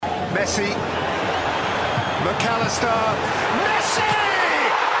Messi, McAllister, Messi!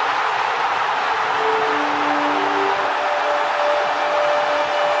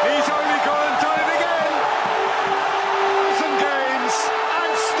 He's only gone and done it again. 1,000 games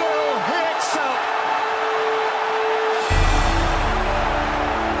and still he excels.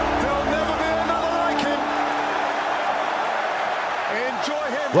 There'll never be another like him. Enjoy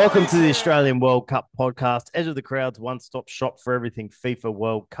him. Welcome to the Australian World Cup podcast, Edge of the Crowd's one-stop shop for everything FIFA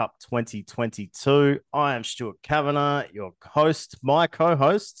World Cup 2022. I am Stuart Kavanagh, your host. My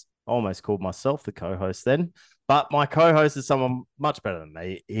co-host, I almost called myself the co-host then, but my co-host is someone much better than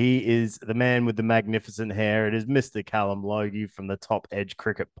me. He is the man with the magnificent hair. It is Mr. Callum Logie from the Top Edge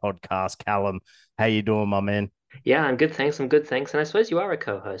Cricket Podcast. Callum, how you doing, my man? Yeah, I'm good, thanks. And I suppose you are a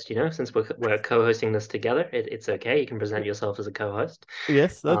co-host, since we're co-hosting this together, it's okay. You can present yourself as a co-host.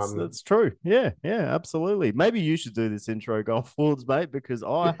 Yes, Um, that's true. Yeah, absolutely. Maybe you should do this intro going forwards, mate, because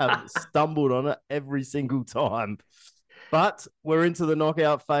I have stumbled on it every single time. But we're into the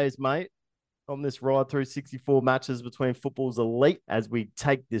knockout phase, mate, on this ride through 64 matches between football's elite as we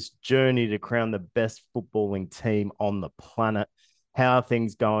take this journey to crown the best footballing team on the planet. How are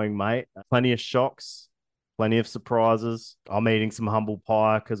things going, mate? Plenty of shocks, plenty of surprises. I'm eating some humble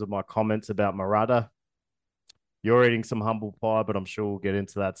pie because of my comments about Murata. You're eating some humble pie, but I'm sure we'll get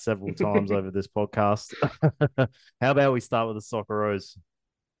into that several times over this podcast. How about we start with the Socceroos?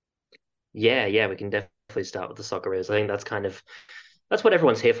 yeah, we can definitely start with the Socceroos. I think that's what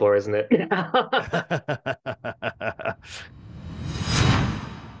everyone's here for, isn't it?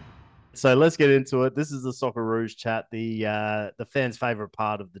 So let's get into it. This is the Socceroos chat, the fans' favorite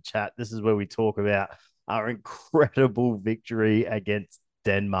part of the chat. This is where we talk about our incredible victory against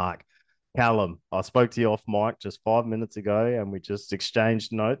Denmark. Callum, I spoke to you off mic just 5 minutes ago, and we just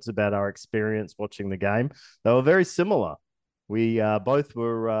exchanged notes about our experience watching the game. They were very similar. We both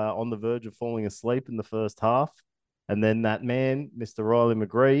were on the verge of falling asleep in the first half, and then that man, Mr. Riley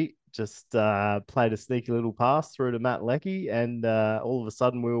McGree, just played a sneaky little pass through to Matt Leckie, and all of a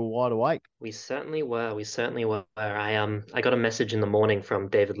sudden we were wide awake. We certainly were. I got a message in the morning from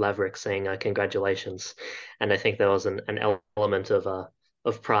David Laverick saying congratulations, and I think there was an element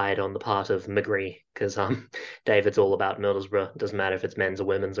of pride on the part of McGree because David's all about Middlesbrough. It doesn't matter if it's men's or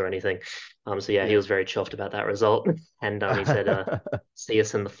women's or anything. So yeah, he was very chuffed about that result, and he said, "See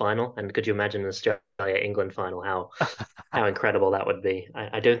us in the final." And could you imagine an Australia-England final? How incredible that would be.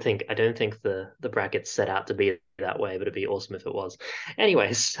 I don't think the brackets set out to be that way, but it'd be awesome if it was.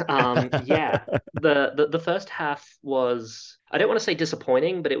 Anyways, yeah, the first half was, I don't want to say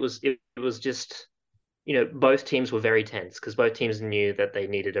disappointing, but it was just, both teams were very tense because both teams knew that they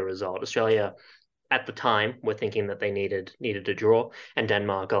needed a result. Australia at the time were thinking that they needed a draw, and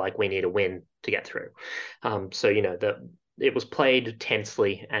Denmark are like, we need a win to get through. So it was played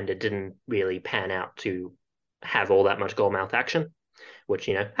tensely, and it didn't really pan out to have all that much goalmouth action, which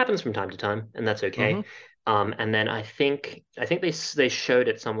happens from time to time, and that's okay. And then I think they showed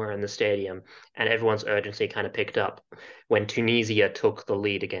it somewhere in the stadium, and everyone's urgency kind of picked up when Tunisia took the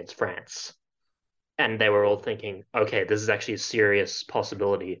lead against France. And they were all thinking, okay, this is actually a serious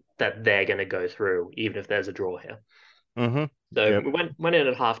possibility that they're going to go through, even if there's a draw here. So we went in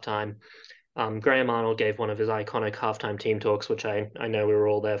at halftime. Graham Arnold gave one of his iconic halftime team talks, which I know we were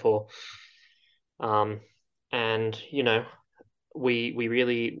all there for. And we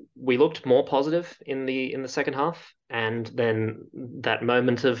looked more positive in the second half, and then that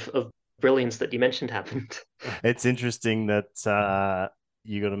moment of brilliance that you mentioned happened. It's interesting that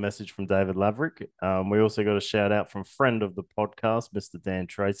you got a message from David Laverick. We also got a shout out from friend of the podcast, Mr. Dan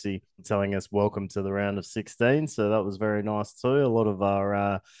Tracy, telling us welcome to the round of 16. So that was very nice too. A lot of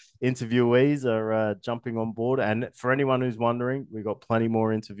our interviewees are jumping on board. And for anyone who's wondering, we've got plenty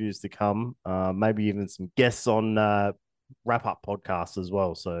more interviews to come, maybe even some guests on wrap-up podcasts as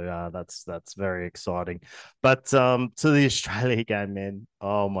well. So that's very exciting. But to the Australia game, man,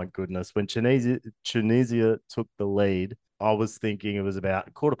 oh my goodness. When Tunisia took the lead, I was thinking it was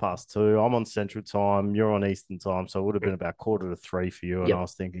about 2:15. I'm on Central Time. You're on Eastern Time. So it would have been about 2:45 for you. And I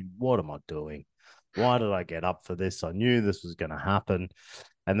was thinking, what am I doing? Why did I get up for this? I knew this was going to happen.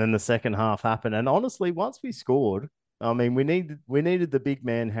 And then the second half happened. And honestly, once we scored, I mean, we needed the big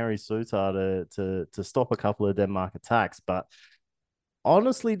man, Harry Souttar, to stop a couple of Denmark attacks. But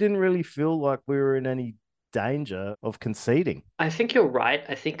honestly, didn't really feel like we were in any danger of conceding. I think you're right.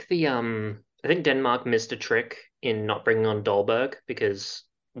 I think Denmark missed a trick in not bringing on Dolberg, because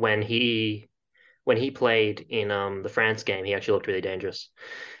when he played in the France game, he actually looked really dangerous,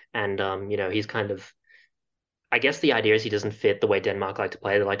 and he's kind of I guess the idea is he doesn't fit the way Denmark like to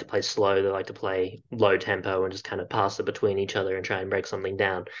play. They like to play slow. They like to play low tempo and just kind of pass it between each other and try and break something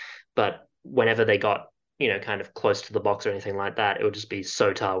down. But whenever they got, kind of close to the box or anything like that, it would just be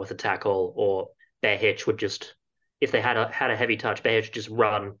Sotar with a tackle, or Behic would just, if they had a heavy touch, Behic would just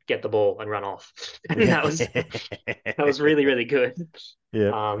run, get the ball, and run off. And Yeah. that was really, really good.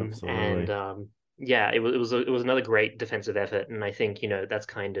 Yeah, And absolutely. yeah, it was another great defensive effort, and I think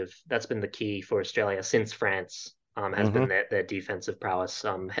that's been the key for Australia since France has been Hmm. their defensive prowess,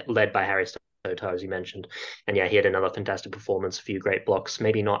 led by Harry Sotar, as you mentioned. And yeah, he had another fantastic performance, a few great blocks,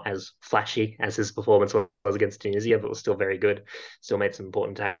 maybe not as flashy as his performance was against Tunisia, but was still very good. Still made some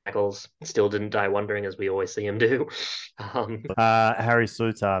important tackles. Still didn't die wondering, as we always see him do. Um, Harry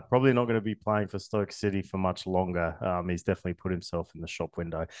Souttar probably not going to be playing for Stoke City for much longer. He's definitely put himself in the shop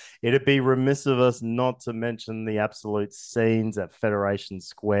window. It'd be remiss of us not to mention the absolute scenes at Federation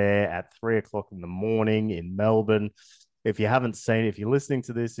Square at 3 o'clock in the morning in Melbourne. If you haven't seen it, if you're listening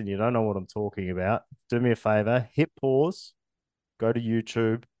to this and you don't know what I'm talking about, do me a favor, hit pause, go to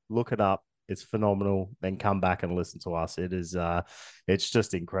YouTube, look it up. It's phenomenal. Then come back and listen to us. It's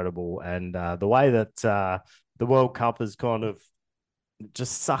just incredible. And the way that the World Cup has kind of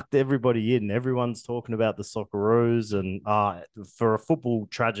just sucked everybody in. Everyone's talking about the Socceroos, and for a football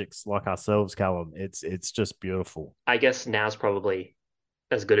tragics like ourselves, Callum, it's just beautiful. I guess now's probably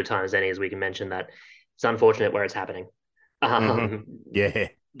as good a time as any as we can mention that it's unfortunate where it's happening. Mm-hmm. Um, Yeah,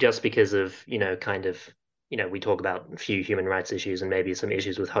 just because of, we talk about a few human rights issues and maybe some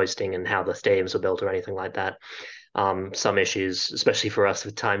issues with hosting and how the stadiums were built or anything like that. Some issues, especially for us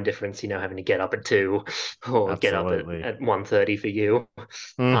with time difference, having to get up at 2 or get up at, absolutely. at 1:30 for you.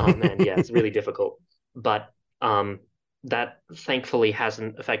 And yeah, Mm-hmm. it's really difficult. But that thankfully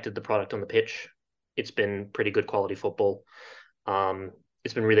hasn't affected the product on the pitch. It's been pretty good quality football.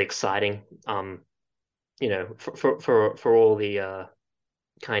 It's been really exciting. For all the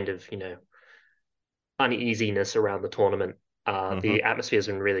kind of uneasiness around the tournament, the atmosphere's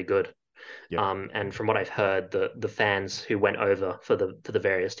been really good. Yep. And from what I've heard, the fans who went over for the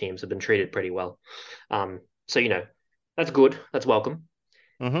various teams have been treated pretty well. So that's good. That's welcome.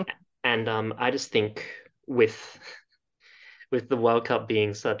 Mm-hmm. And I just think with with the World Cup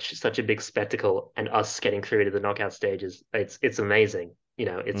being such a big spectacle and us getting through to the knockout stages, it's amazing.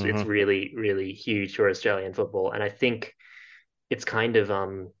 It's Mm-hmm. really, really huge for Australian football. And I think it's kind of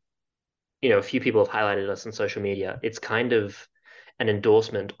a few people have highlighted us on social media. It's kind of an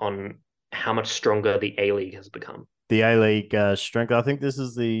endorsement on how much stronger the A League has become. The A League strength. I think this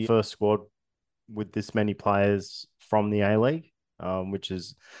is the first squad with this many players from the A League, which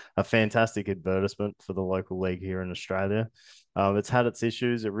is a fantastic advertisement for the local league here in Australia. It's had its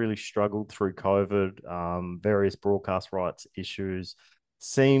issues. It really struggled through COVID. Various broadcast rights issues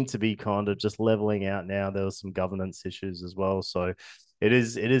seem to be kind of just leveling out now. There was some governance issues as well. So it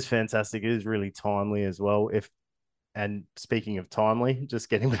is fantastic. It is really timely as well. And speaking of timely, just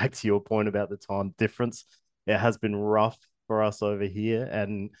getting back to your point about the time difference, it has been rough for us over here.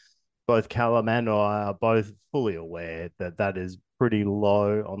 And both Callum and I are both fully aware that that is pretty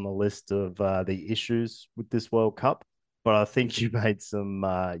low on the list of the issues with this World Cup. But I think you made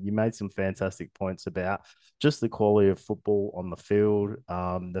some fantastic points about just the quality of football on the field.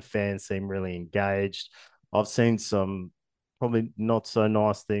 The fans seem really engaged. I've seen some probably not so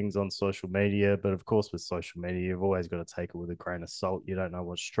nice things on social media, but of course, with social media, you've always got to take it with a grain of salt. You don't know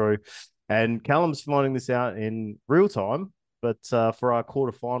what's true. And Callum's finding this out in real time. But for our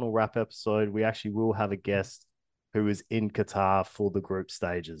quarterfinal wrap episode, we actually will have a guest who is in Qatar for the group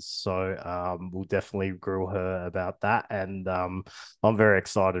stages. So we'll definitely grill her about that. And I'm very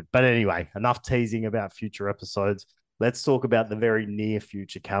excited. But anyway, enough teasing about future episodes. Let's talk about the very near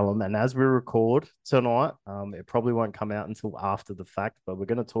future, Callum. And as we record tonight, it probably won't come out until after the fact, but we're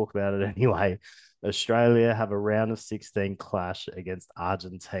going to talk about it anyway. Australia have a round of 16 clash against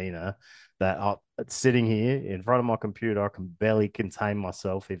Argentina that are sitting here in front of my computer. I can barely contain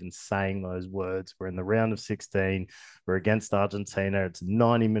myself even saying those words. We're in the round of 16. We're against Argentina. It's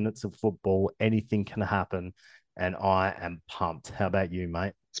 90 minutes of football. Anything can happen. And I am pumped. How about you,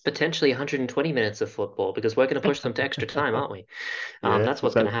 mate? It's potentially 120 minutes of football because we're going to push them to extra time, aren't we? Yeah, That's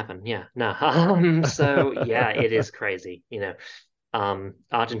what's going to but happen. Yeah, no. So yeah, it is crazy.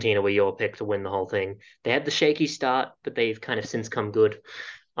 Argentina were your pick to win the whole thing. They had the shaky start, but they've kind of since come good.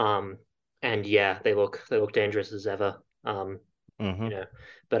 Um, and yeah, they look dangerous as ever. You Mhm. know,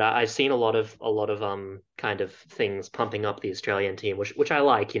 but I've seen a lot of kind of things pumping up the Australian team, which I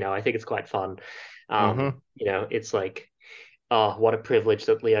like. I think it's quite fun. Mhm. It's like, oh, what a privilege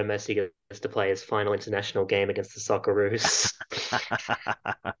that Leo Messi gets to play his final international game against the Socceroos.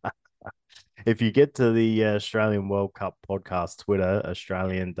 If you get to the Australian World Cup podcast Twitter,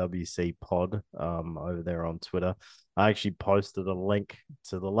 Australian WC Pod, over there on Twitter, I actually posted a link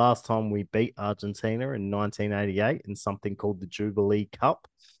to the last time we beat Argentina in 1988 in something called the Jubilee Cup.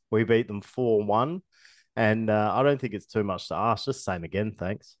 We beat them 4-1. And I don't think it's too much to ask. Just same again,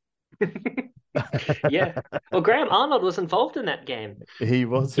 thanks. Yeah. Well, Graham Arnold was involved in that game. He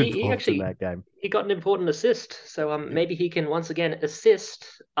was He involved in actually that game. he got an important assist. So maybe he can once again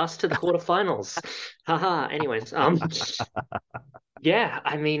assist us to the quarterfinals. Haha. Anyways, yeah,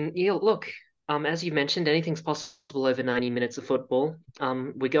 I mean, look, as you mentioned, anything's possible over 90 minutes of football.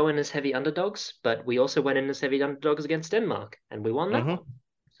 We go in as heavy underdogs, but we also went in as heavy underdogs against Denmark, and we won that one.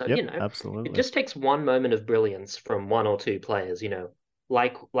 So, Yep, it absolutely. just takes one moment of brilliance from one or two players,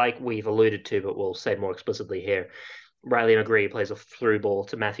 like we've alluded to, but we'll say more explicitly here. Riley McGree plays a through ball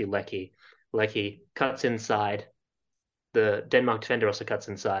to Matthew Leckie. Leckie cuts inside. The Denmark defender also cuts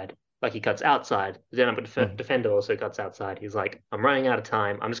inside. Leckie cuts outside. The Denmark defender also cuts outside. He's like, I'm running out of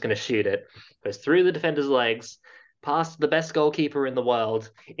time. I'm just going to shoot it. Goes through the defender's legs, past the best goalkeeper in the world,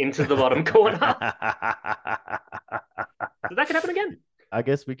 into the bottom corner. So that could happen again. I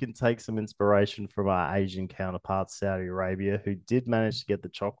guess we can take some inspiration from our Asian counterparts, Saudi Arabia, who did manage to get the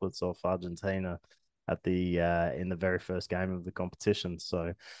chocolates off Argentina at the in the very first game of the competition.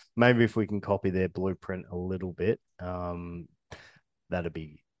 So maybe if we can copy their blueprint a little bit, that'd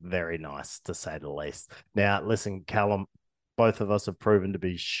be very nice to say the least. Now, listen, Callum, both of us have proven to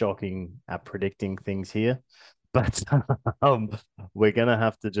be shocking at predicting things here. But we're gonna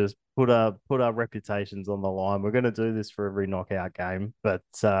have to just put our reputations on the line. We're gonna do this for every knockout game. But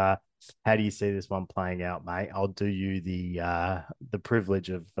how do you see this one playing out, mate? I'll do you the privilege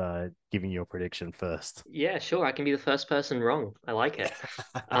of giving your prediction first. Yeah, sure. I can be the first person wrong. I like it.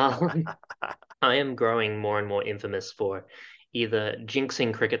 I am growing more and more infamous for either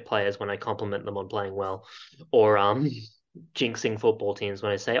jinxing cricket players when I compliment them on playing well, or jinxing football teams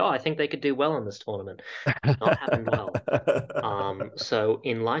when I say, "Oh, I think they could do well in this tournament." Not happened well. So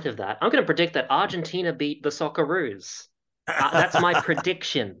in light of that, I'm going to predict that Argentina beat the Socceroos. That's my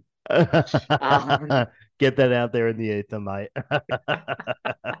prediction. Get that out there in the ether, mate.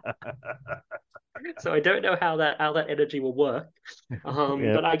 So I don't know how that energy will work. Yep.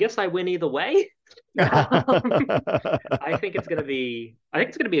 But I guess I win either way. I think it's gonna be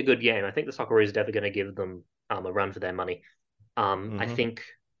a good game. I think the Socceroos are definitely gonna give them a run for their money. I think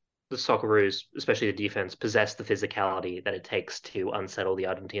the Socceroos, especially the defense, possess the physicality that it takes to unsettle the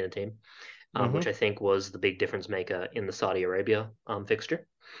Argentina team, which I think was the big difference maker in the Saudi Arabia fixture.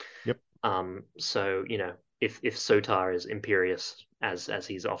 Yep. So if Sotar is imperious as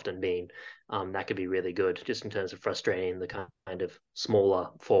he's often been, that could be really good just in terms of frustrating the kind of smaller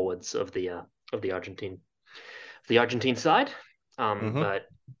forwards of the Argentine side. But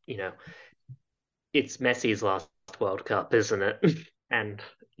it's Messi's last World Cup, isn't it? And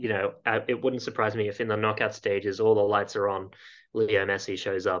it wouldn't surprise me if in the knockout stages all the lights are on, Leo Messi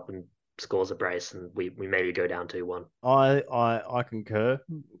shows up and scores a brace, and we maybe go down 2-1. I concur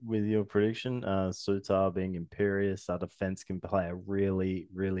with your prediction. Sotar being imperious, our defense can play a really,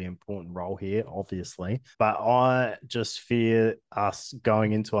 really important role here, obviously. But I just fear us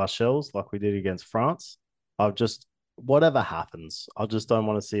going into our shells like we did against France. Whatever happens, I just don't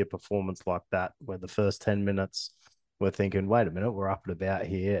want to see a performance like that where the first 10 minutes we're thinking, wait a minute, we're up and about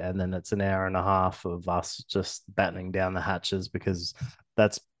here. And then it's an hour and a half of us just battening down the hatches, because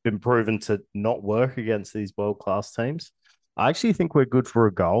that's been proven to not work against these world-class teams. I actually think we're good for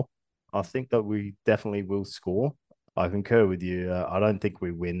a goal. I think that we definitely will score. I concur with you. I don't think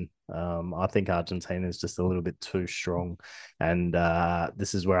we win. I think Argentina is just a little bit too strong, and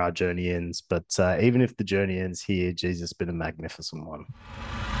this is where our journey ends. But even if the journey ends here, Jesus, it's been a magnificent one.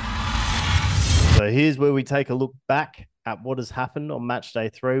 So here's where we take a look back at what has happened on match day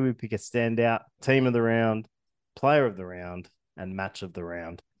 3. We pick a standout team of the round, player of the round, and match of the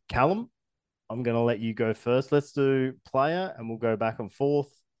round. Callum, I'm going to let you go first. Let's do player, and we'll go back and forth.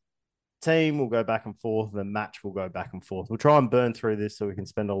 Team will go back and forth, and then match will go back and forth. We'll try and burn through this so we can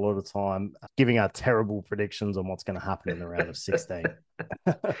spend a lot of time giving our terrible predictions on what's going to happen in the round of 16.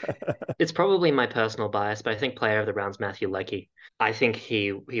 It's probably my personal bias, but I think player of the round's Matthew Leckie. I think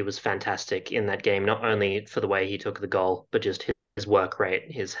he was fantastic in that game, not only for the way he took the goal, but just his work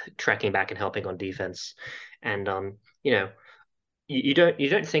rate, his tracking back and helping on defense. And you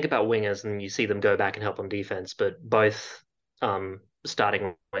don't think about wingers and you see them go back and help on defense, but both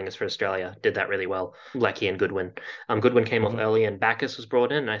starting wingers for Australia did that really well. Leckie and Goodwin. Goodwin came off early and Bacchus was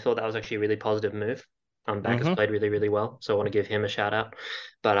brought in, and I thought that was actually a really positive move. back has played really, really well. So I want to give him a shout out.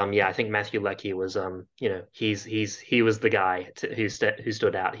 But yeah, I think Matthew Leckie was he was the guy who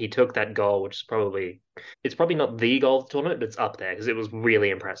stood out. He took that goal, which is probably not the goal of the tournament, but it's up there because it was really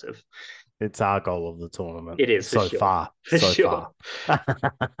impressive. It's our goal of the tournament It is for so sure. far. For So sure. far.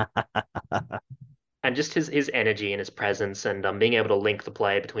 And just his energy and his presence and being able to link the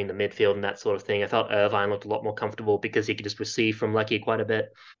play between the midfield and that sort of thing. I thought Irvine looked a lot more comfortable because he could just receive from Leckie quite a bit.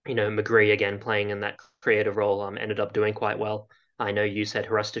 McGree again playing in that creative role ended up doing quite well. I know you said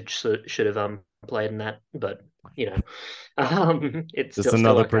Hrustic should have played in that, but it Just still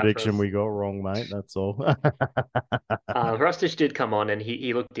another worked out for prediction us. we got wrong, mate. That's all. Hrustic did come on and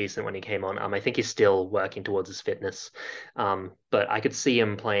he looked decent when he came on. I think he's still working towards his fitness. But I could see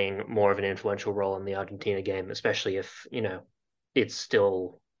him playing more of an influential role in the Argentina game, especially if, it's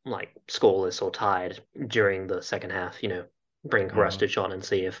still like scoreless or tied during the second half, bring Mhm. Hrustic on and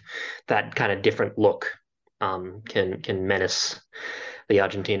see if that kind of different look can menace the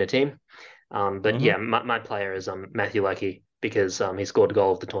Argentina team. But Mhm. yeah, my player is Matthew Leckie because he scored a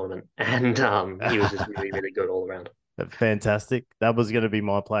goal of the tournament and he was just really, really good all around. Fantastic. That was going to be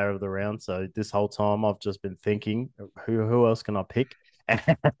my player of the round. So this whole time I've just been thinking, who else can I pick?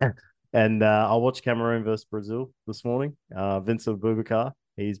 And I watched Cameroon versus Brazil this morning. Vincent Boubacar,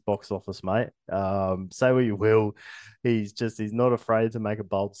 he's box office, mate. Say what you will, he's not afraid to make a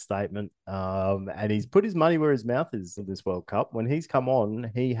bold statement. And he's put his money where his mouth is in this World Cup. When he's come on,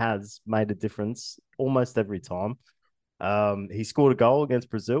 he has made a difference almost every time. He scored a goal against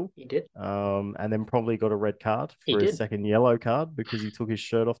Brazil, He did. and then probably got a red card He for his did. second yellow card because he took his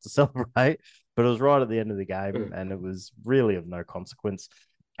shirt off to celebrate. But it was right at the end of the game, Mm. and it was really of no consequence.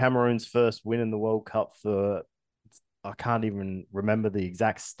 Cameroon's first win in the World Cup for I can't even remember the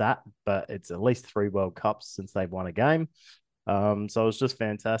exact stat, but it's at least 3 World Cups since they've won a game. So it's just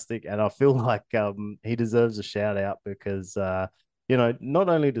fantastic, and I feel like he deserves a shout out because not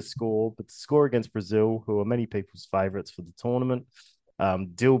only to score, but to score against Brazil, who are many people's favourites for the tournament.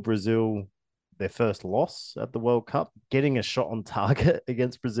 Deal Brazil their first loss at the World Cup, getting a shot on target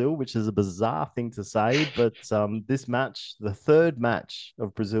against Brazil, which is a bizarre thing to say. But this match, the third match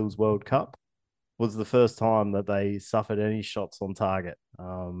of Brazil's World Cup, was the first time that they suffered any shots on target,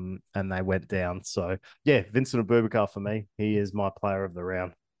 and they went down. So, yeah, Vincent Abubakar for me. He is my player of the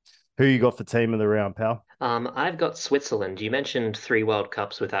round. Who you got for team of the round, pal? I've got Switzerland. You mentioned 3 World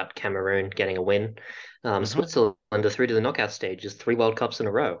Cups without Cameroon getting a win. Mm-hmm. Switzerland are through to the knockout stages, 3 World Cups in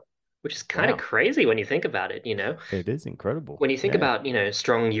a row, which is kind of Wow, crazy when you think about it, it is incredible. When you think Yeah. about,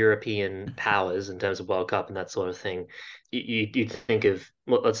 strong European powers in terms of World Cup and that sort of thing, you think of,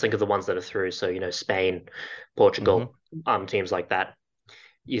 well, let's think of the ones that are through. So, Spain, Mm-hmm. Portugal, teams like that.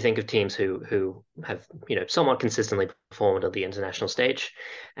 You think of teams who have, somewhat consistently performed at the international stage,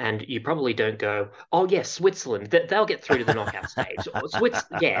 and you probably don't go, oh yes, Switzerland, they'll get through to the knockout stage.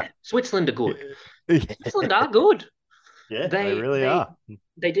 Yeah, Switzerland are good. Switzerland Yeah. are good. Yeah, they They really they are.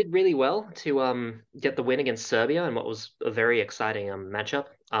 they did really well to get the win against Serbia in what was a very exciting matchup.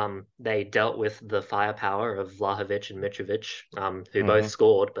 They dealt with the firepower of Vlahovic and Mitrovic, who both Mm-hmm.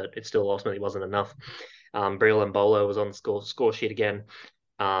 scored, but it still ultimately wasn't enough. Breel and Bolo was on the score sheet again.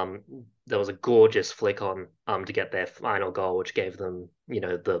 Um, there was a gorgeous flick on to get their final goal, which gave them,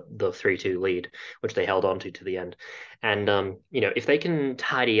 the 3-2 lead, which they held on to the end. And if they can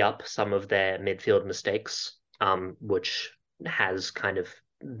tidy up some of their midfield mistakes, which has kind of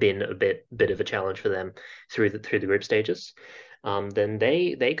been a bit of a challenge for them through the group stages, then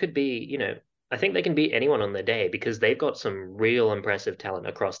they could be, I think they can beat anyone on their day because they've got some real impressive talent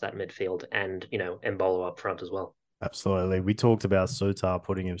across that midfield and, Embolo up front as well. Absolutely. We talked about Sutar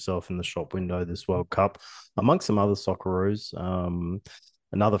putting himself in the shop window this World Cup, amongst some other Socceroos.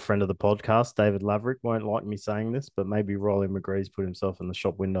 Another friend of the podcast, David Laverick, won't like me saying this, but maybe Rolly McGree's put himself in the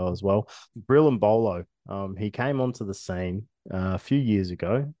shop window as well. Brilliant Bolo. He came onto the scene a few years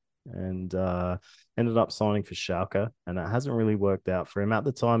ago and ended up signing for Schalke, and it hasn't really worked out for him. At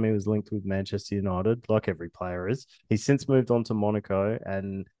the time, he was linked with Manchester United, like every player is. He's since moved on to Monaco,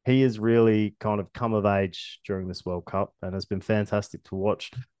 and he has really kind of come of age during this World Cup, and has been fantastic to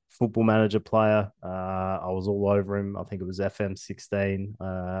watch. Football Manager player, I was all over him. I think it was FM16.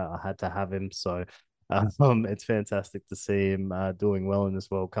 I had to have him, so it's fantastic to see him doing well in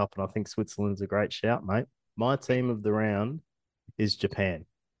this World Cup, and I think Switzerland's a great shout, mate. My team of the round is Japan.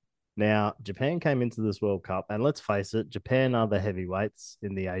 Now, Japan came into this World Cup, and let's face it, Japan are the heavyweights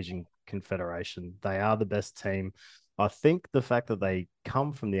in the Asian Confederation. They are the best team. I think the fact that they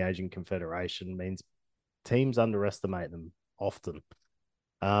come from the Asian Confederation means teams underestimate them often.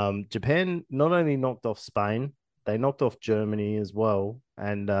 Japan not only knocked off Spain, they knocked off Germany as well,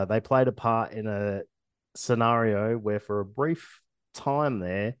 and they played a part in a scenario where for a brief time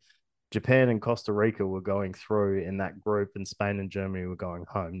there, Japan and Costa Rica were going through in that group, and Spain and Germany were going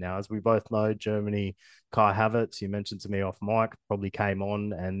home. Now, as we both know, Germany, Kai Havertz, you mentioned to me off mic, probably came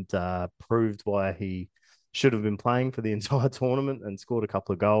on and proved why he should have been playing for the entire tournament and scored a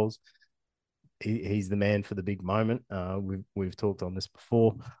couple of goals. He's the man for the big moment. We've talked on this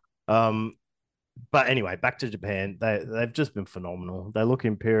before. But anyway, back to Japan. They've just been phenomenal. They look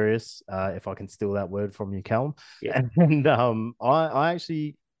imperious, if I can steal that word from you, Callum. Yeah. And I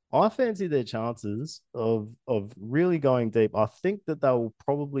actually I fancy their chances of really going deep. I think that they'll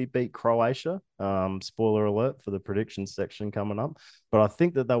probably beat Croatia. Spoiler alert for the predictions section coming up. But I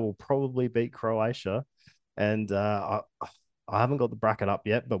think that they will probably beat Croatia. And I haven't got the bracket up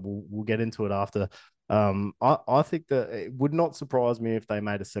yet, but we'll get into it after. I think that it would not surprise me if they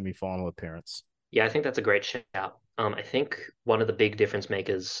made a semi-final appearance. Yeah, I think that's a great shout. I think one of the big difference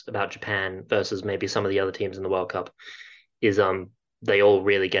makers about Japan versus maybe some of the other teams in the World Cup is they all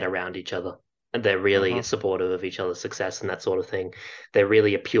really get around each other and they're really Uh-huh. supportive of each other's success and that sort of thing. They're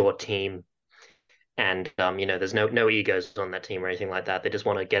really a pure team. And there's no egos on that team or anything like that. They just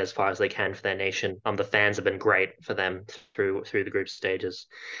want to get as far as they can for their nation. The fans have been great for them through the group stages.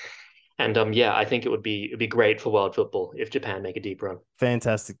 And yeah, I think it'd be great for world football if Japan make a deep run.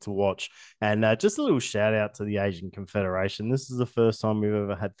 Fantastic to watch. And just a little shout out to the Asian Confederation. This is the first time we've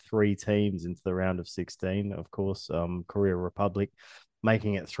ever had three teams into the round of 16. Of course, Korea Republic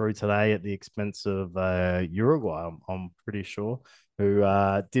making it through today at the expense of Uruguay, I'm pretty sure, who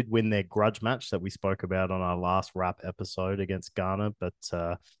did win their grudge match that we spoke about on our last wrap episode against Ghana.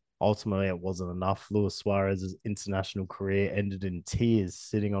 But ultimately, it wasn't enough. Luis Suarez's international career ended in tears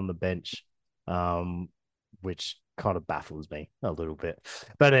sitting on the bench, which kind of baffles me a little bit.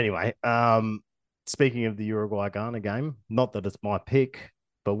 But anyway, speaking of the Uruguay Ghana game, not that it's my pick,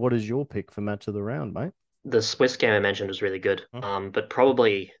 but what is your pick for match of the round, mate? The Swiss game I mentioned was really good, Huh? but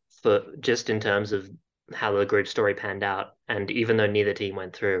probably for just in terms of how the group story panned out, and even though neither team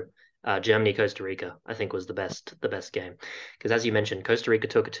went through, Germany Costa Rica I think was the best game because as you mentioned, Costa Rica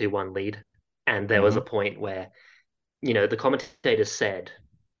took a 2-1 lead, and there was Mm-hmm. a point where the commentators said,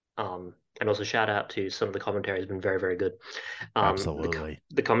 and also shout out to some of the commentary has been very very good. Absolutely.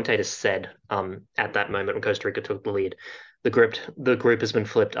 The commentators said at that moment when Costa Rica took the lead, the group has been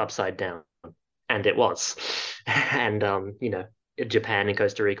flipped upside down, and it was. And Japan and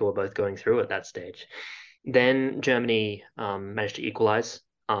Costa Rica were both going through at that stage. Then Germany managed to equalize,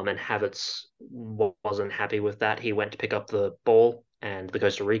 and Havertz wasn't happy with that. He went to pick up the ball, and the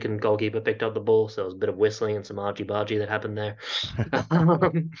Costa Rican goalkeeper picked up the ball, so there was a bit of whistling and some argy-bargy that happened there.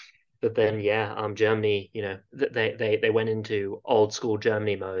 But then, yeah, Germany, they went into old school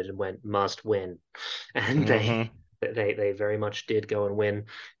Germany mode and went must win, and Mm-hmm. they very much did go and win.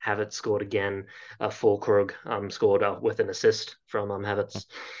 Havertz scored again. Fulkrug scored with an assist from Havertz,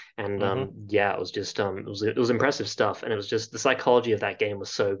 and Mm-hmm. yeah, it was just it was impressive stuff, and it was just the psychology of that game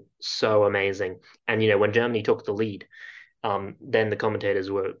was so amazing. And when Germany took the lead, then the commentators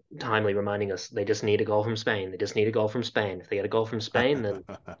were timely reminding us they just need a goal from Spain. They just need a goal from Spain. If they get a goal from Spain, then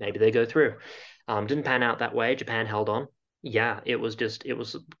maybe they go through. Didn't pan out that way. Japan held on. Yeah, it was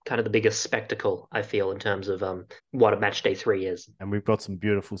kind of the biggest spectacle I feel in terms of what a match day 3 is. And we've got some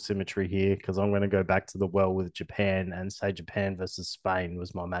beautiful symmetry here because I'm going to go back to the well with Japan and say Japan versus Spain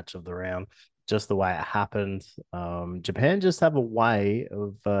was my match of the round. Just the way it happened. Japan just have a way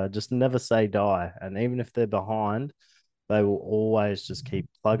of just never say die. And even if they're behind, they will always just keep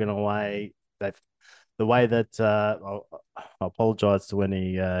plugging away. They've the way that I apologize to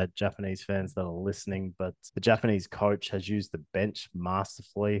any Japanese fans that are listening, but the Japanese coach has used the bench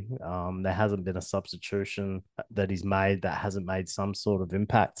masterfully. There hasn't been a substitution that he's made that hasn't made some sort of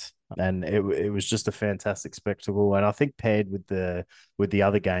impact. And it was just a fantastic spectacle. And I think paired with the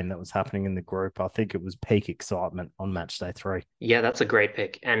other game that was happening in the group, I think it was peak excitement on match day 3. Yeah, that's a great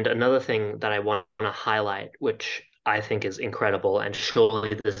pick. And another thing that I want to highlight, which I think is incredible, and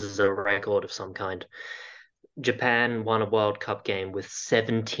surely this is a record of some kind. Japan won a World Cup game with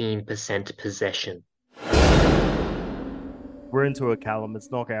 17% possession. We're into a Callum.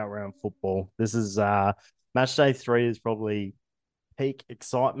 It's knockout round football. This is match day 3 is probably peak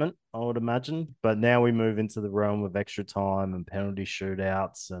excitement, I would imagine. But now we move into the realm of extra time and penalty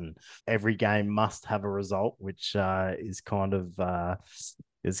shootouts, and every game must have a result, which is kind of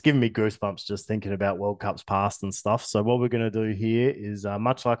it's giving me goosebumps just thinking about World Cups past and stuff. So what we're going to do here is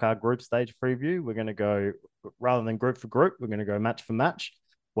much like our group stage preview, we're going to go rather than group for group, we're going to go match for match.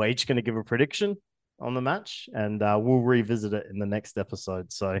 We're each going to give a prediction on the match, and we'll revisit it in the next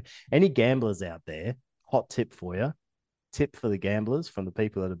episode. So any gamblers out there, hot tip for you tip for the gamblers from the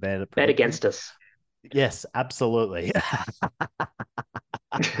people that are bad at Bet predicting. against us. Yes, absolutely.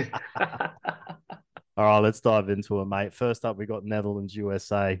 All right, let's dive into it, mate. First up, we got Netherlands,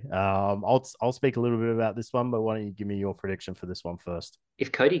 USA. I'll speak a little bit about this one, but why don't you give me your prediction for this one first?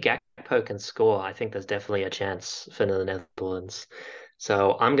 If Cody Gakpo can score, I think there's definitely a chance for the Netherlands.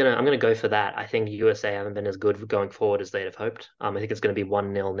 So I'm gonna go for that. I think USA haven't been as good going forward as they'd have hoped. I think it's gonna be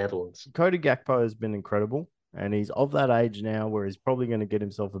 1-0 Netherlands. Cody Gakpo has been incredible, and he's of that age now where he's probably going to get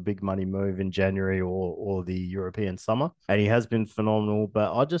himself a big money move in January or the European summer. And he has been phenomenal,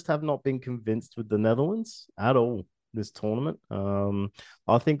 but I just have not been convinced with the Netherlands at all this tournament.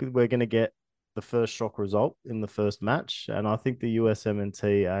 I think we're going to get the first shock result in the first match, and I think the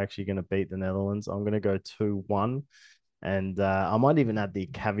USMNT are actually going to beat the Netherlands. I'm going to go 2-1. And I might even add the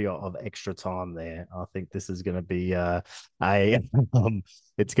caveat of extra time there. I think this is going to be a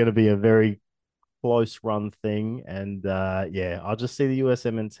it's going to be a very close run thing. And yeah, I'll just see the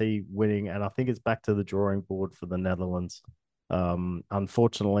USMNT winning. And I think it's back to the drawing board for the Netherlands.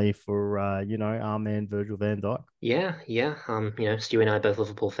 Unfortunately for our man Virgil van Dijk. Yeah. Stu and I are both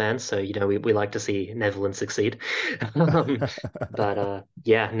Liverpool fans, so we like to see Netherlands succeed. Um, but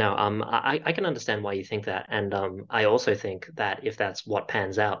yeah, no, I can understand why you think that, and I also think that if that's what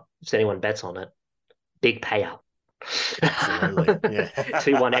pans out, if anyone bets on it, big payout. Absolutely. Yeah.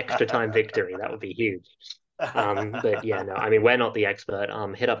 2-1 extra time victory, that would be huge. But yeah, no, I mean we're not the expert.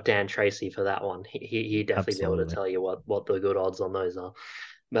 Hit up Dan Tracy for that one. He definitely be able to Absolutely. tell you what the good odds on those are.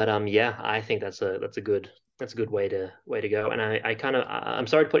 But yeah, I think that's a good way to go. And I'm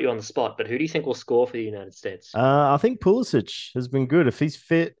sorry to put you on the spot, but who do you think will score for the United States? I think Pulisic has been good. If he's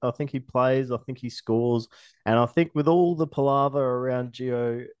fit, I think he plays. I think he scores. And I think with all the palaver around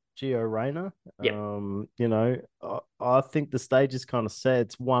Gio Reyna, Yep, I think the stage is kind of set.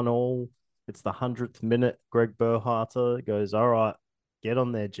 It's 1-1. It's the 100th minute. Greg Berhalter goes, all right, get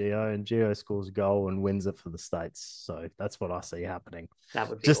on there, Gio. And Gio scores a goal and wins it for the States. So that's what I see happening. that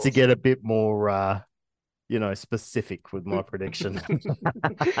would be Just to get awesome. a bit more specific with my prediction.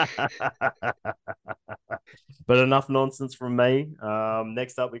 But enough nonsense from me.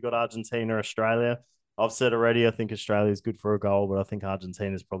 Next up, we got Argentina, Australia. I've said already, I think Australia is good for a goal, but I think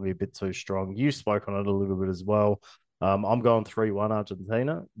Argentina is probably a bit too strong. You spoke on it a little bit as well. I'm going 3-1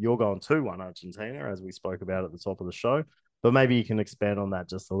 Argentina. You're going 2-1 Argentina, as we spoke about at the top of the show. But maybe you can expand on that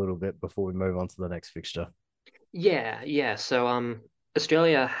just a little bit before we move on to the next fixture. Yeah. So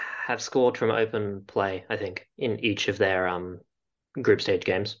Australia have scored from open play, I think, in each of their group stage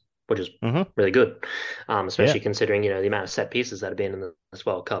games, which is Mm-hmm. really good, Yeah. especially considering the amount of set pieces that have been in this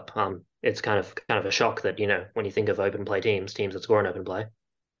World Cup. It's kind of a shock that when you think of open play teams that score an open play,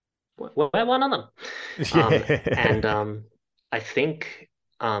 we're one of them. And Yeah. I think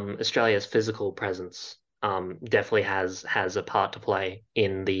Australia's physical presence definitely has a part to play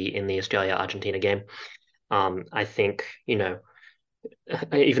in the Australia Argentina game. I think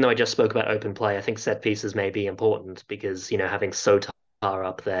even though I just spoke about open play, I think set pieces may be important because having Sotar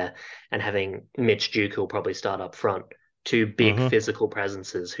up there and having Mitch Duke who'll probably start up front, two big Mm-hmm. physical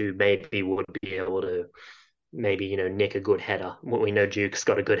presences who maybe would be able to maybe nick a good header. Well, we know Duke's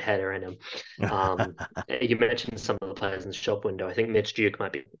got a good header in him. Um, you mentioned some of the players in the shop window. I think Mitch Duke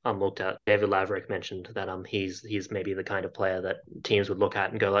might be looked at. David Laverick mentioned that he's maybe the kind of player that teams would look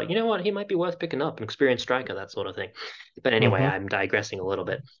at and go like, you know what, he might be worth picking up, an experienced striker, that sort of thing. But anyway, Mm-hmm. I'm digressing a little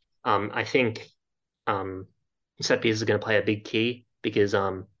bit. I think um, set pieces are going to play a big key because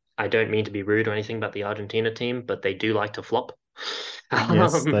I don't mean to be rude or anything about the Argentina team, but they do like to flop.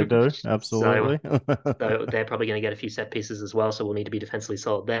 Yes, they Um, do. so Absolutely. they're probably going to get a few set pieces as well, so we'll need to be defensively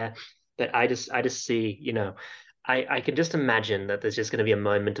solid there. But I just see, I can just imagine that there's just going to be a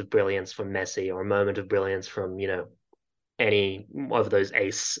moment of brilliance from Messi or a moment of brilliance from, any of those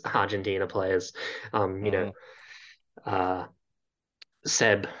ace Argentina players. Um, you know, Mhm. uh,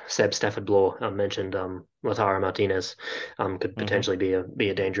 Seb Stafford Bloor mentioned Lautaro Martinez could Mhm. potentially be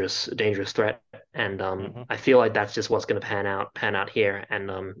a dangerous threat, and Mhm. I feel like that's just what's going to pan out here,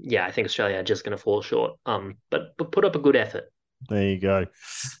 and yeah, I think Australia are just going to fall short, but put up a good effort. There you go.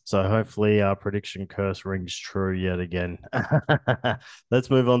 So hopefully our prediction curse rings true yet again.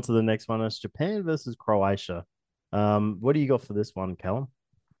 Let's move on to the next one. It's Japan versus Croatia. What do you got for this one, Callum?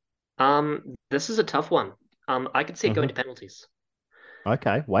 This is a tough one. I could see it going Hmm. to penalties.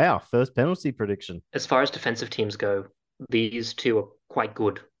 Okay. Wow. First penalty prediction. As far as defensive teams go, these two are quite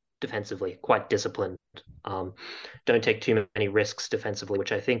good defensively, quite disciplined. Um, don't take too many risks defensively,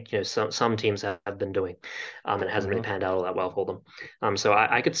 which I think some teams have been doing, and it hasn't really Hmm. panned out all that well for them. So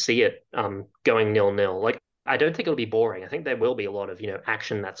I could see it going 0-0. Like I don't think it'll be boring. I think there will be a lot of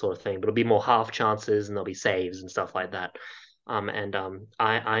action, that sort of thing, but it'll be more half chances and there'll be saves and stuff like that.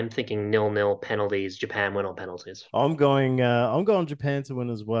 I'm thinking 0-0 penalties. Japan win on penalties. I'm going Japan to win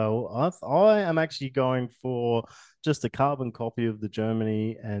as well. I am actually going for just a carbon copy of the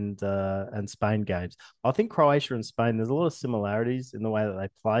Germany and Spain games. I think Croatia and Spain, there's a lot of similarities in the way that they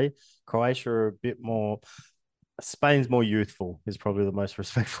play. Croatia are a bit more, Spain's more youthful is probably the most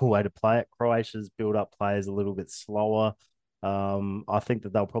respectful way to play it. Croatia's build up players a little bit slower. I think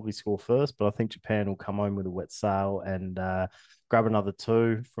that they'll probably score first, but I think Japan will come home with a wet sail and grab another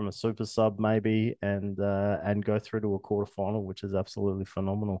two from a super sub maybe and go through to a quarterfinal, which is absolutely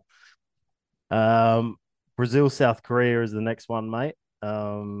phenomenal. Brazil, South Korea is the next one, mate.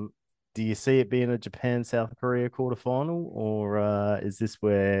 Do you see it being a Japan South Korea quarterfinal, or is this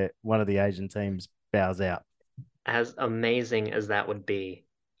where one of the Asian teams bows out? As amazing as that would be,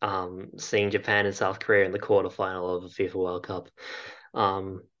 seeing Japan and South Korea in the quarterfinal of a FIFA World Cup,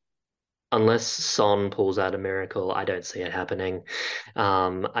 um, unless Son pulls out a miracle, I don't see it happening.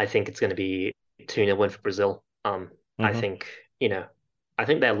 I think it's going to be 2-0 win for Brazil. I Mm-hmm. think, you know, I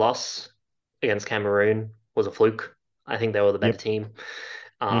think their loss against Cameroon was a fluke. I think they were the better Yep. team.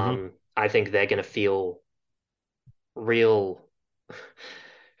 Mm-hmm. I think they're going to feel real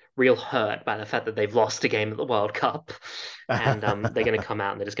real hurt by the fact that they've lost a game at the World Cup, and they're going to come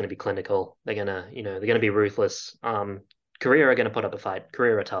out and they're just going to be clinical. They're going to, they're going to be ruthless. Korea are going to put up a fight.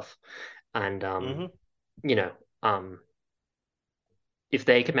 Korea are tough, and Mm-hmm. you know, um, if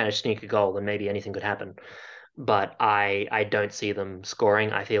they could manage to sneak a goal, then maybe anything could happen. But I don't see them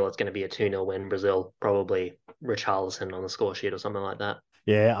scoring. I feel it's going to be a 2-0 win. Brazil, probably Richarlison on the score sheet or something like that.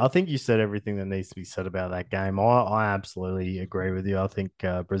 Yeah, I think you said everything that needs to be said about that game. I absolutely agree with you. I think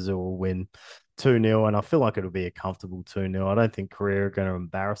Brazil will win 2-0, and I feel like it'll be a comfortable 2-0. I don't think Korea are going to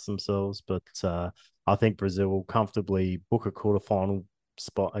embarrass themselves, but I think Brazil will comfortably book a quarterfinal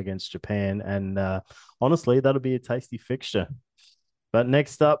spot against Japan. And honestly, that'll be a tasty fixture. But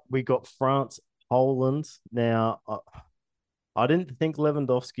next up, we got France, Poland. Now, I didn't think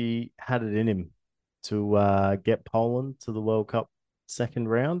Lewandowski had it in him to get Poland to the World Cup second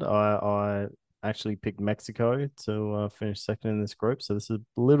round. I actually picked Mexico to finish second in this group, so this is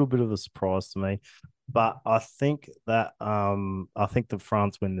a little bit of a surprise to me. But I think that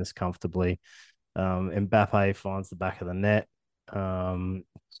France win this comfortably. Mbappe finds the back of the net. Um,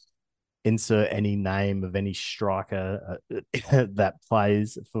 Insert any name of any striker that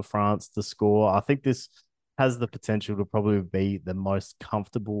plays for France to score. I think this has the potential to probably be the most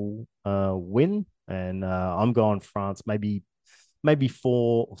comfortable win, and I'm going France. Maybe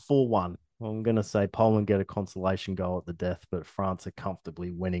 4-1. I'm gonna say Poland get a consolation goal at the death, but France are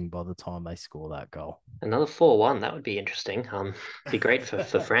comfortably winning by the time they score that goal. Another 4-1, that would be interesting. Be great for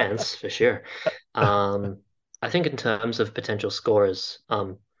France for sure. I think in terms of potential scorers,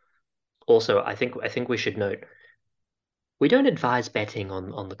 also I think we should note we don't advise betting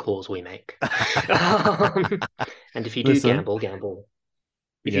on the calls we make. Um, and if you do Listen, gamble, gamble.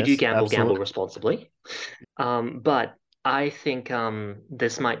 If you do yes, gamble, gamble absolutely. responsibly. But I think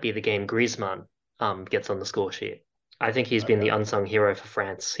this might be the game Griezmann gets on the score sheet. I think he's been the Okay. unsung hero for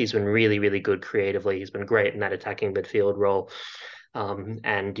France. He's been really, really good creatively. He's been great in that attacking midfield role. And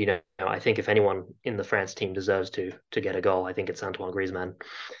I think if anyone in the France team deserves to get a goal, I think it's Antoine Griezmann.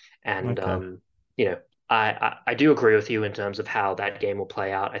 And Okay. you know, I do agree with you in terms of how that game will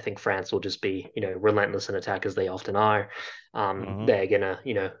play out. I think France will just be, relentless in attack as they often are. Mm-hmm. They're gonna,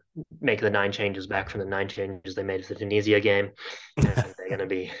 make the 9 changes back from the 9 changes they made for the Tunisia game, and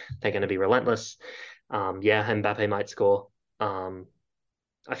they're gonna be relentless. Yeah, Mbappe might score. Um,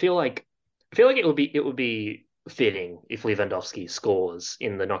 I feel like it would be fitting if Lewandowski scores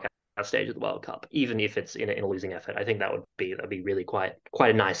in the knockout stage of the World Cup, even if it's in a losing effort. I think that'd be really quite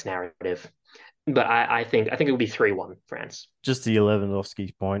a nice narrative. But I think it would be 3-1 France. Just to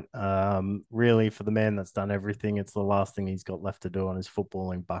Lewandowski's point, really for the man that's done everything, it's the last thing he's got left to do on his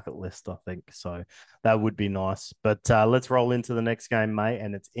footballing bucket list, I think. So that would be nice. But let's roll into the next game, mate,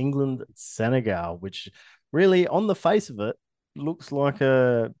 and it's England Senegal, which really, on the face of it, looks like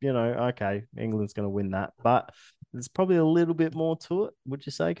okay, England's going to win that, but there's probably a little bit more to it. Would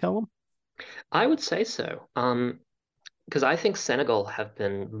you say, Callum? I would say so. Because I think Senegal have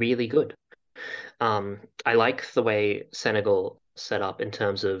been really good. I like the way Senegal set up in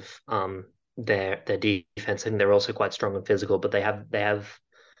terms of their defense. I think they're also quite strong and physical, but they have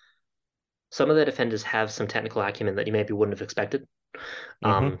some of their defenders have some technical acumen that you maybe wouldn't have expected.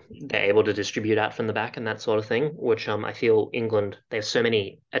 Mm-hmm. They're able to distribute out from the back and that sort of thing, which I feel England, they have so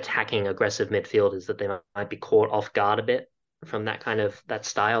many attacking, aggressive midfielders that they might be caught off guard a bit from that kind of that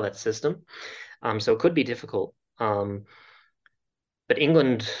style, that system. So it could be difficult. But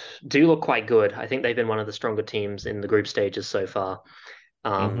England do look quite good. I think they've been one of the stronger teams in the group stages so far.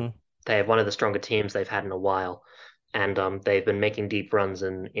 Um, Hmm. they have one of the stronger teams they've had in a while, and they've been making deep runs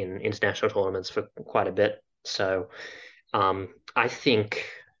in international tournaments for quite a bit. So I think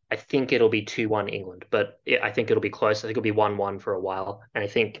it'll be 2-1 England, but I think it'll be close. I think it'll be 1-1 for a while, and I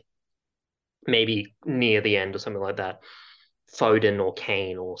think maybe near the end or something like that, Foden or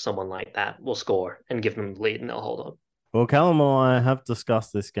Kane or someone like that will score and give them the lead, and they'll hold on. Well, Callum and I have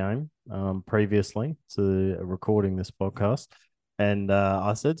discussed this game previously to recording this podcast, and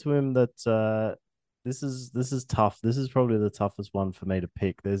I said to him that this is tough. This is probably the toughest one for me to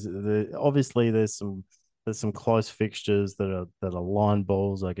pick. Obviously there's some close fixtures that are line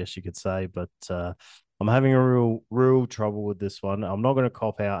balls, I guess you could say, but I'm having a real trouble with this one. I'm not going to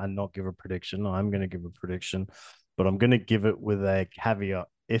cop out and not give a prediction. I'm going to give a prediction, but I'm going to give it with a caveat.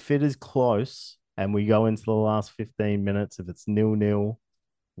 If it is close and we go into the last 15 minutes, if it's 0-0,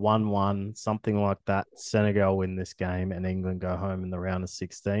 1-1, something like that, Senegal win this game and England go home in the round of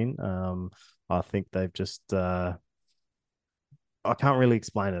 16. I think they've just I can't really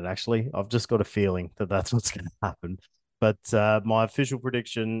explain it, actually. I've just got a feeling that that's what's going to happen. But my official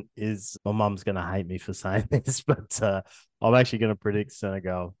prediction is my mum's going to hate me for saying this, but I'm actually going to predict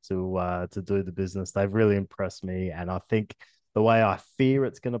Senegal to do the business. They've really impressed me, and I think the way I fear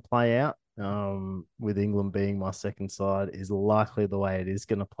it's going to play out, with England being my second side, is likely the way it is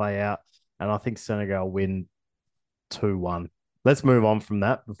going to play out, and I think Senegal win 2-1. Let's move on from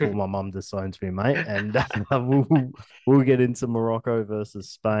that before my mum disowns me, mate. And we'll get into Morocco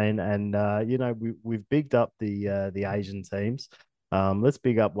versus Spain. And we've bigged up the Asian teams. Let's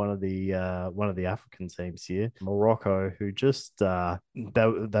big up one of the African teams here, Morocco, who just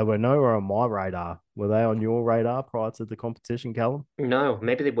they were nowhere on my radar. Were they on your radar prior to the competition, Callum? No,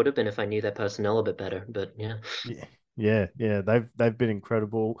 maybe they would have been if I knew their personnel a bit better, but yeah. Yeah. Yeah. They've been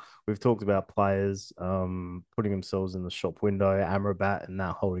incredible. We've talked about players putting themselves in the shop window. Amrabat and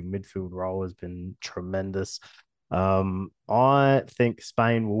that holding midfield role has been tremendous. I think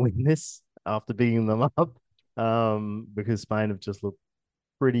Spain will win this after beating them up. Because Spain have just looked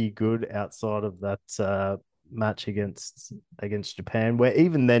pretty good outside of that match against Japan, where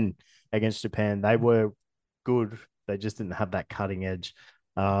even then against Japan they were good. They just didn't have that cutting edge.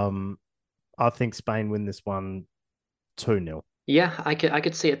 Um, I think Spain win this one 2-0. Yeah, I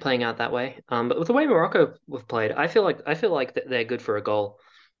could see it playing out that way. But with the way Morocco have played, I feel like they're good for a goal.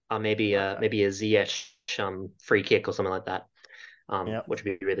 Okay. Maybe a Ziyech free kick or something like that. Yeah. Which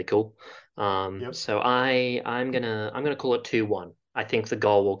would be really cool. Yep. So I'm gonna call it 2-1. I think the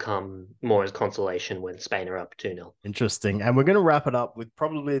goal will come more as consolation when Spain are up 2-0. Interesting. And we're going to wrap it up with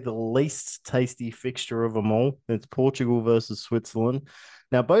probably the least tasty fixture of them all. It's Portugal versus Switzerland.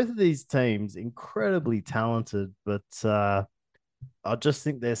 Now, both of these teams incredibly talented, but I just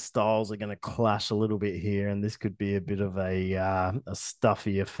think their styles are going to clash a little bit here, and this could be a bit of a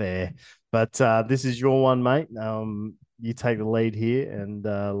stuffy affair. But this is your one, mate. You take the lead here, and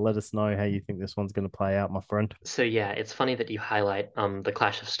let us know how you think this one's going to play out, my friend. So yeah, it's funny that you highlight the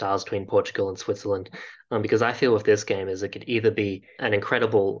clash of styles between Portugal and Switzerland, because I feel with this game is it could either be an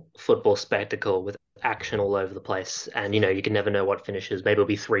incredible football spectacle with action all over the place, and you can never know what finishes. Maybe it'll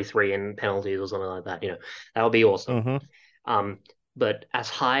be 3-3 in penalties or something like that. That would be awesome. Mm-hmm. Um, but as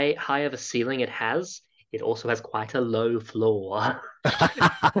high of a ceiling it has, it also has quite a low floor.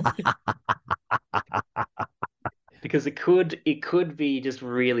 Because it could be just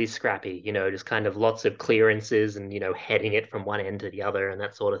really scrappy, just kind of lots of clearances and heading it from one end to the other and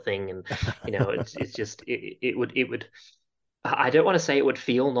that sort of thing. And it's just it would I don't want to say it would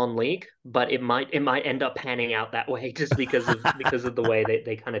feel non-league, but it might end up panning out that way just because of the way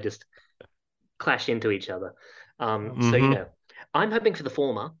they kind of just clash into each other. So Mm-hmm. I'm hoping for the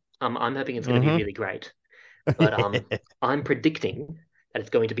former. I'm hoping it's going to be Mm-hmm. really great, but I'm predicting that it's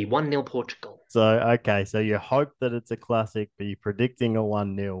going to be 1-0 Portugal. So okay, so you hope that it's a classic, but you're predicting a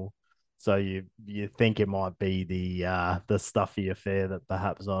 1-0. So you think it might be the stuffy affair that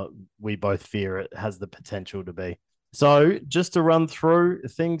perhaps we both fear it has the potential to be. So just to run through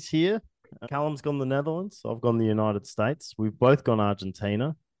things here, Callum's gone the Netherlands. I've gone the United States. We've both gone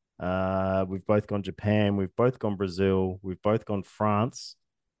Argentina. We've both gone Japan. We've both gone Brazil. We've both gone France.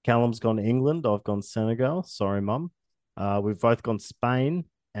 Callum's gone England. I've gone Senegal. Sorry, mum. We've both gone Spain.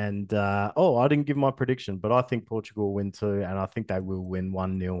 And I didn't give my prediction, but I think Portugal will win too, and I think they will win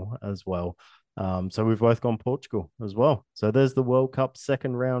 1-0 as well. So we've both gone Portugal as well. So there's the World Cup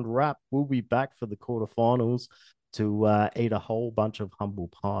second round wrap. We'll be back for the quarterfinals to eat a whole bunch of humble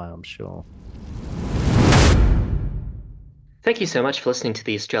pie, I'm sure. Thank you so much for listening to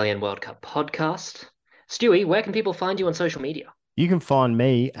the Australian World Cup podcast. Stewie, where can people find you on social media? You can find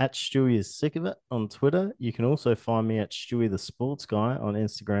me at Stewie is Sick of It on Twitter. You can also find me at Stewie the Sports Guy on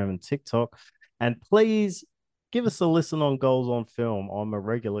Instagram and TikTok. And please give us a listen on Goals on Film. I'm a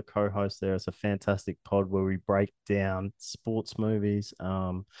regular co-host there. It's a fantastic pod where we break down sports movies.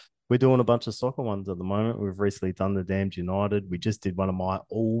 We're doing a bunch of soccer ones at the moment. We've recently done The Damned United. We just did one of my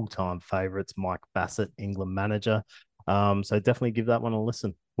all-time favorites, Mike Bassett, England manager. So definitely give that one a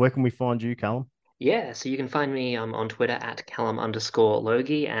listen. Where can we find you, Callum? Yeah, so you can find me on Twitter at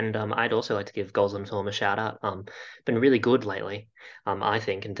Callum_Logie, and I'd also like to give Goals on Film a shout out. Been really good lately, I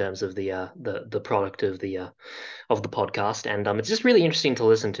think, in terms of the product of the podcast, and it's just really interesting to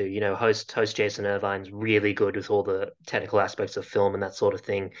listen to. You know, host Jason Irvine's really good with all the technical aspects of film and that sort of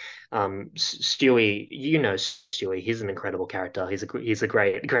thing. Stewie, you know Stewie, he's an incredible character. He's a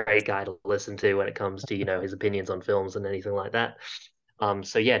great guy to listen to when it comes to his opinions on films and anything like that.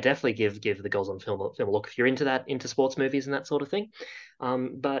 So yeah, definitely give the Goals on Film a look if you're into sports movies and that sort of thing.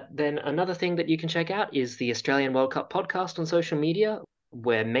 But then another thing that you can check out is the Australian World Cup podcast on social media.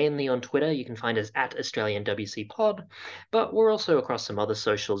 We're mainly on Twitter. You can find us at Australian WC Pod, but we're also across some other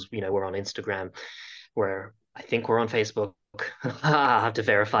socials. We're on Instagram, where I think we're on Facebook. I have to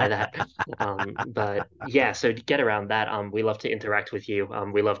verify that. But yeah, so to get around that, we love to interact with you.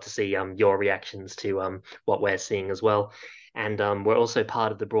 We love to see your reactions to what we're seeing as well. And we're also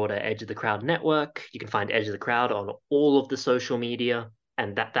part of the broader Edge of the Crowd network. You can find Edge of the Crowd on all of the social media,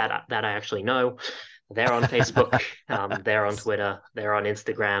 and that I actually know. They're on Facebook, they're on Twitter, they're on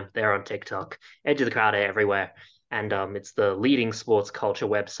Instagram, they're on TikTok. Edge of the Crowd are everywhere. And it's the leading sports culture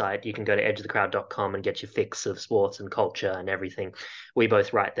website. You can go to edgeofthecrowd.com and get your fix of sports and culture and everything. We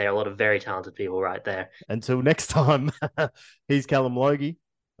both write there. A lot of very talented people right there. Until next time, he's Callum Logie.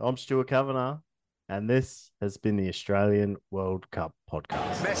 I'm Stuart Kavanagh. And this has been the Australian World Cup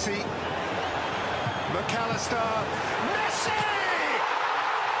podcast. Messi, McAllister, Messi!